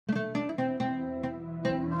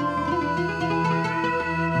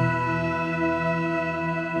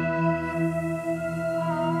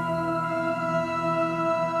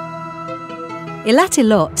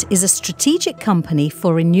Eilat-Eilot is a strategic company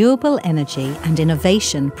for renewable energy and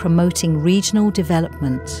innovation promoting regional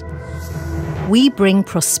development. We bring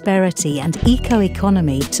prosperity and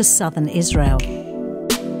eco-economy to southern Israel.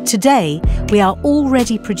 Today, we are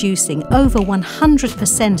already producing over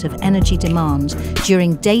 100% of energy demand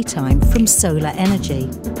during daytime from solar energy.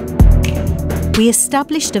 We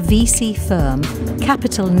established a VC firm,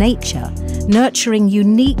 Capital Nature, nurturing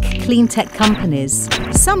unique clean tech companies,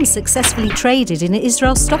 some successfully traded in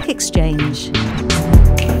Israel Stock Exchange.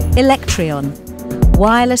 Electrion,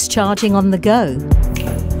 wireless charging on the go.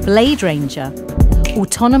 Blade Ranger,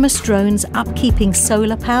 autonomous drones upkeeping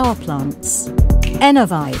solar power plants.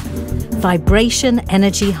 Enovibe, vibration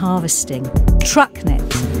energy harvesting.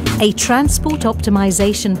 TruckNet, a transport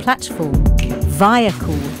optimization platform.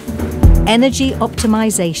 Viacool, energy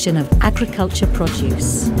optimization of agriculture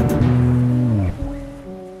produce.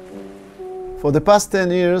 For the past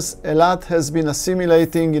 10 years, Eilat has been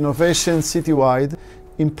assimilating innovation citywide,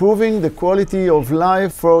 improving the quality of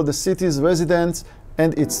life for the city's residents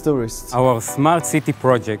and its tourists. Our smart city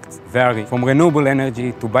projects vary from renewable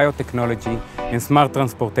energy to biotechnology and smart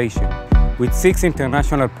transportation. With 6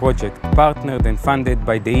 international projects partnered and funded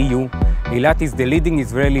by the EU, Eilat is the leading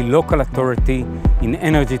Israeli local authority in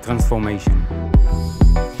energy transformation.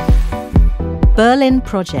 Berlin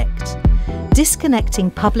Project,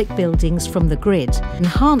 disconnecting public buildings from the grid,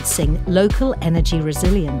 enhancing local energy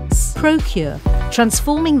resilience. Procure,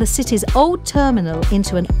 transforming the city's old terminal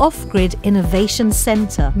into an off-grid innovation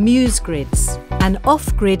centre. Muse Grids, an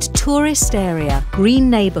off-grid tourist area, green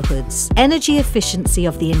neighbourhoods, energy efficiency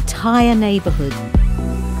of the entire neighbourhood.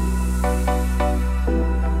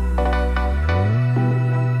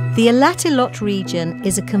 The Eilat-Eilot region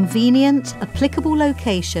is a convenient, applicable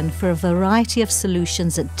location for a variety of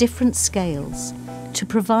solutions at different scales to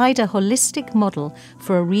provide a holistic model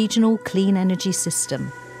for a regional clean energy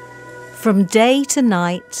system. From day to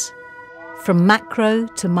night, from macro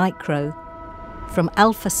to micro, from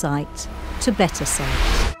alpha site to beta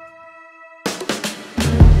site.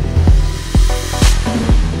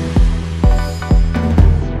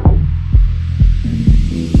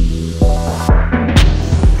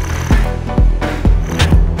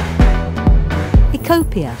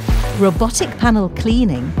 Robotic panel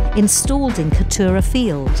cleaning installed in Keturah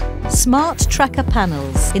Field. Smart tracker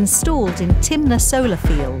panels installed in Timna Solar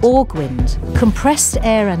Field. Orgwind, compressed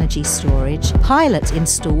air energy storage, pilot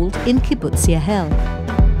installed in Kibbutz Yahel.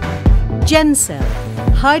 Gencell,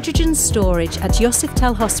 hydrogen storage at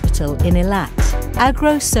Yoseftal Hospital in Eilat.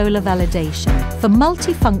 Agro-solar validation for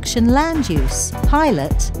multifunction land use.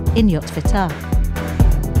 Pilot in Yotvata.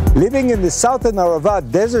 Living in the southern Arava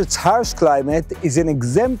desert's harsh climate is an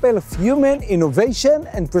example of human innovation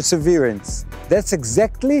and perseverance. That's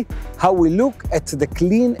exactly how we look at the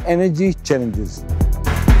clean energy challenges.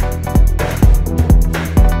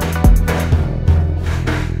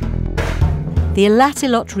 The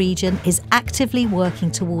Eilat-Eilot region is actively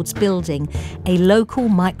working towards building a local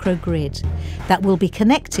microgrid that will be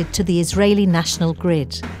connected to the Israeli national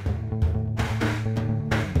grid.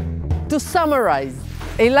 To summarize,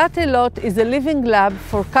 Eilat-Eilot is a living lab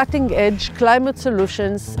for cutting-edge climate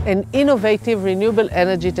solutions and innovative renewable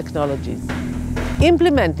energy technologies.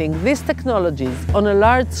 Implementing these technologies on a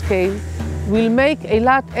large scale will make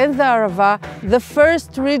Eilat and the Arava the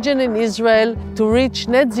first region in Israel to reach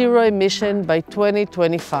net zero emission by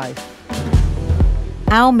 2025.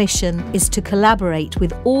 Our mission is to collaborate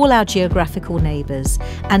with all our geographical neighbours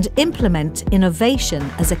and implement innovation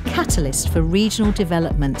as a catalyst for regional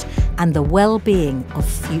development and the well-being of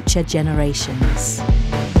future generations.